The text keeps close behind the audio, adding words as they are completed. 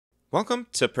Welcome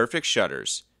to Perfect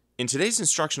Shutters. In today's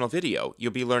instructional video,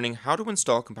 you'll be learning how to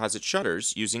install composite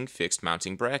shutters using fixed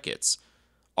mounting brackets,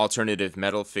 alternative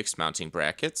metal fixed mounting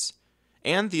brackets,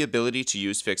 and the ability to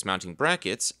use fixed mounting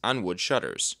brackets on wood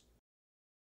shutters.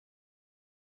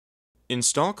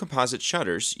 Install composite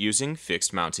shutters using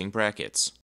fixed mounting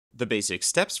brackets. The basic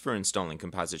steps for installing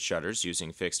composite shutters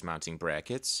using fixed mounting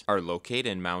brackets are locate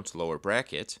and mount lower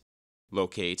bracket,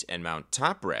 locate and mount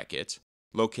top bracket,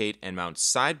 locate and mount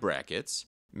side brackets,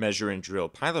 measure and drill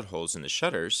pilot holes in the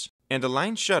shutters, and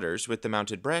align shutters with the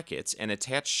mounted brackets and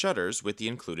attach shutters with the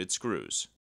included screws.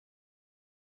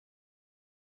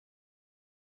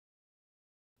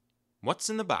 What's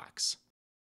in the box?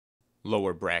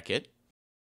 Lower bracket,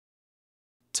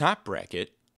 top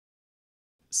bracket,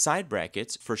 side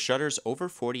brackets for shutters over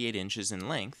 48 inches in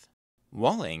length,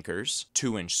 wall anchors,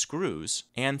 2-inch screws,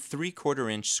 and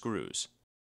 3/4-inch screws.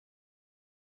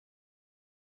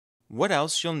 What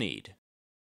else you'll need?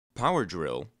 Power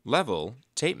drill, level,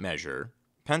 tape measure,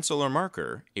 pencil or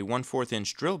marker, a 1/4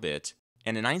 inch drill bit,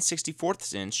 and a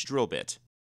 9/64 inch drill bit.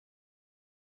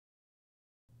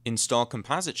 Install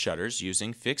composite shutters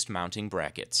using fixed mounting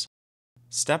brackets.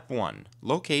 Step 1.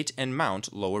 Locate and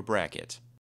mount lower bracket.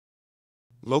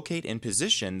 Locate and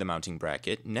position the mounting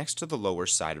bracket next to the lower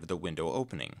side of the window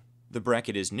opening. The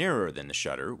bracket is nearer than the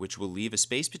shutter, which will leave a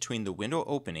space between the window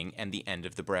opening and the end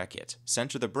of the bracket.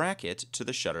 Center the bracket to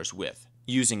the shutter's width.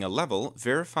 Using a level,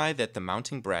 verify that the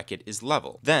mounting bracket is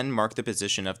level. Then mark the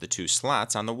position of the two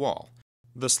slots on the wall.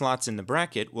 The slots in the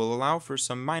bracket will allow for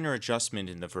some minor adjustment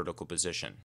in the vertical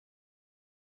position.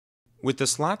 With the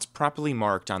slots properly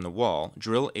marked on the wall,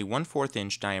 drill a 1/4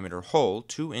 inch diameter hole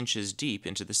 2 inches deep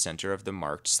into the center of the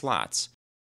marked slots.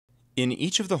 In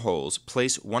each of the holes,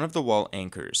 place one of the wall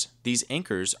anchors. These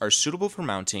anchors are suitable for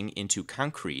mounting into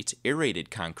concrete,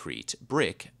 aerated concrete,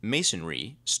 brick,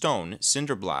 masonry, stone,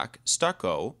 cinder block,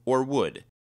 stucco, or wood.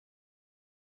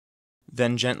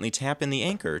 Then gently tap in the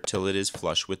anchor till it is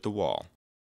flush with the wall.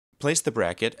 Place the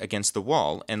bracket against the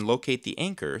wall and locate the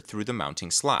anchor through the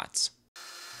mounting slots.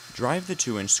 Drive the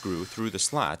 2-inch screw through the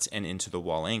slots and into the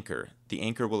wall anchor. The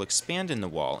anchor will expand in the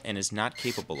wall and is not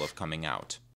capable of coming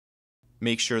out.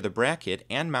 Make sure the bracket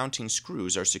and mounting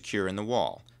screws are secure in the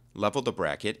wall. Level the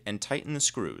bracket and tighten the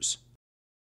screws.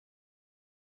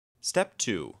 Step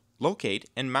 2.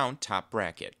 Locate and mount top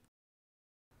bracket.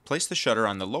 Place the shutter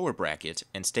on the lower bracket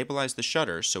and stabilize the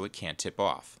shutter so it can't tip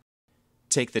off.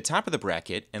 Take the top of the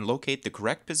bracket and locate the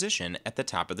correct position at the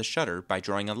top of the shutter by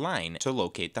drawing a line to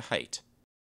locate the height.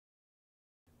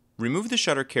 Remove the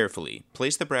shutter carefully,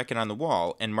 place the bracket on the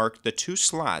wall, and mark the two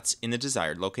slots in the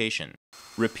desired location.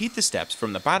 Repeat the steps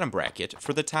from the bottom bracket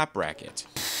for the top bracket.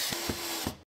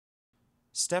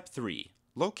 Step 3.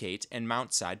 Locate and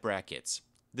mount side brackets.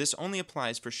 This only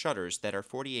applies for shutters that are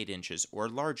 48 inches or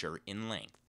larger in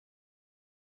length.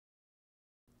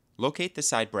 Locate the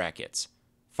side brackets.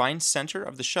 Find center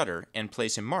of the shutter and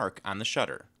place a mark on the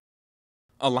shutter.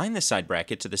 Align the side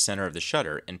bracket to the center of the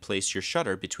shutter and place your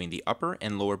shutter between the upper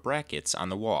and lower brackets on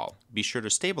the wall. Be sure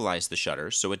to stabilize the shutter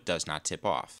so it does not tip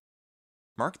off.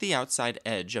 Mark the outside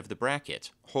edge of the bracket,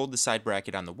 hold the side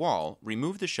bracket on the wall,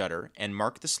 remove the shutter, and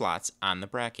mark the slots on the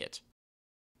bracket.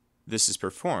 This is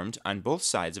performed on both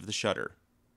sides of the shutter.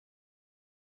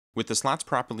 With the slots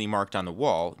properly marked on the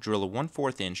wall, drill a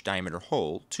 1/4 inch diameter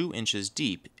hole 2 inches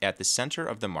deep at the center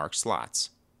of the marked slots.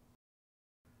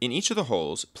 In each of the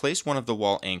holes, place one of the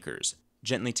wall anchors.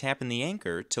 Gently tap in the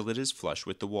anchor till it is flush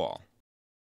with the wall.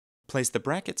 Place the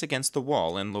brackets against the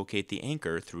wall and locate the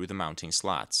anchor through the mounting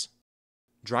slots.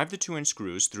 Drive the 2-inch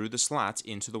screws through the slots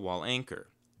into the wall anchor.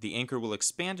 The anchor will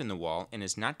expand in the wall and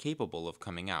is not capable of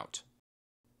coming out.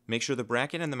 Make sure the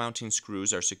bracket and the mounting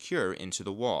screws are secure into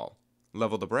the wall.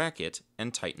 Level the bracket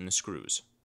and tighten the screws.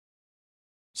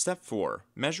 Step 4.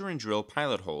 Measure and drill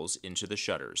pilot holes into the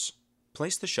shutters.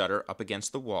 Place the shutter up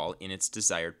against the wall in its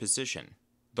desired position.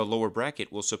 The lower bracket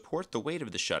will support the weight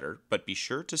of the shutter, but be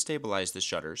sure to stabilize the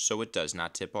shutter so it does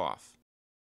not tip off.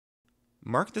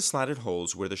 Mark the slotted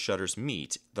holes where the shutters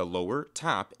meet the lower,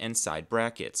 top, and side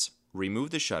brackets.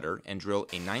 Remove the shutter and drill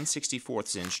a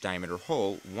 9/64 inch diameter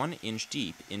hole 1 inch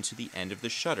deep into the end of the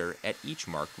shutter at each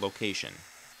marked location.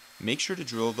 Make sure to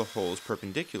drill the holes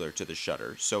perpendicular to the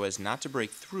shutter so as not to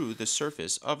break through the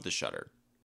surface of the shutter.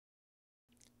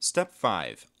 Step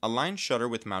 5. Align shutter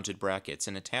with mounted brackets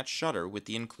and attach shutter with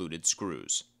the included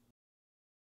screws.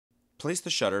 Place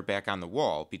the shutter back on the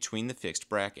wall between the fixed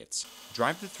brackets.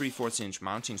 Drive the 3/4 inch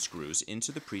mounting screws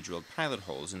into the pre-drilled pilot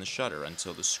holes in the shutter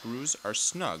until the screws are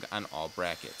snug on all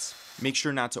brackets. Make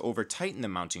sure not to over-tighten the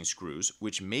mounting screws,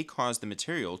 which may cause the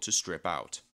material to strip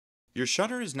out. Your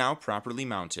shutter is now properly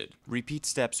mounted. Repeat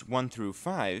steps 1 through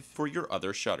 5 for your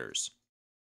other shutters.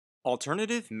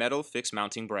 Alternative metal fixed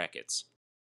mounting brackets.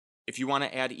 If you want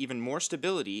to add even more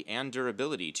stability and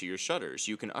durability to your shutters,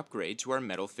 you can upgrade to our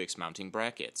metal fixed mounting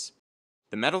brackets.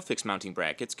 The metal fixed mounting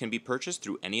brackets can be purchased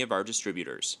through any of our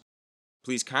distributors.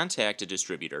 Please contact a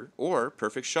distributor or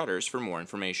Perfect Shutters for more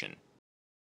information.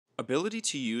 Ability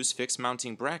to use fixed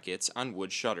mounting brackets on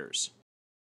wood shutters.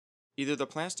 Either the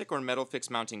plastic or metal fixed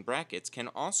mounting brackets can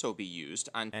also be used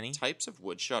on any types of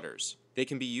wood shutters. They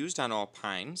can be used on all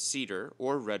pine, cedar,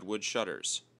 or redwood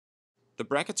shutters. The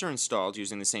brackets are installed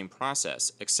using the same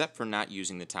process, except for not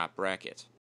using the top bracket.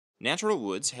 Natural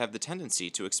woods have the tendency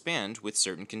to expand with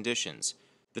certain conditions.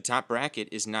 The top bracket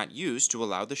is not used to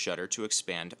allow the shutter to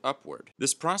expand upward.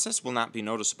 This process will not be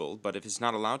noticeable, but if it's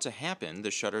not allowed to happen,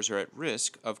 the shutters are at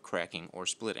risk of cracking or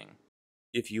splitting.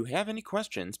 If you have any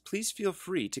questions, please feel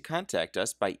free to contact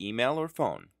us by email or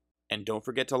phone. And don't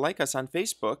forget to like us on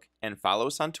Facebook and follow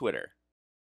us on Twitter.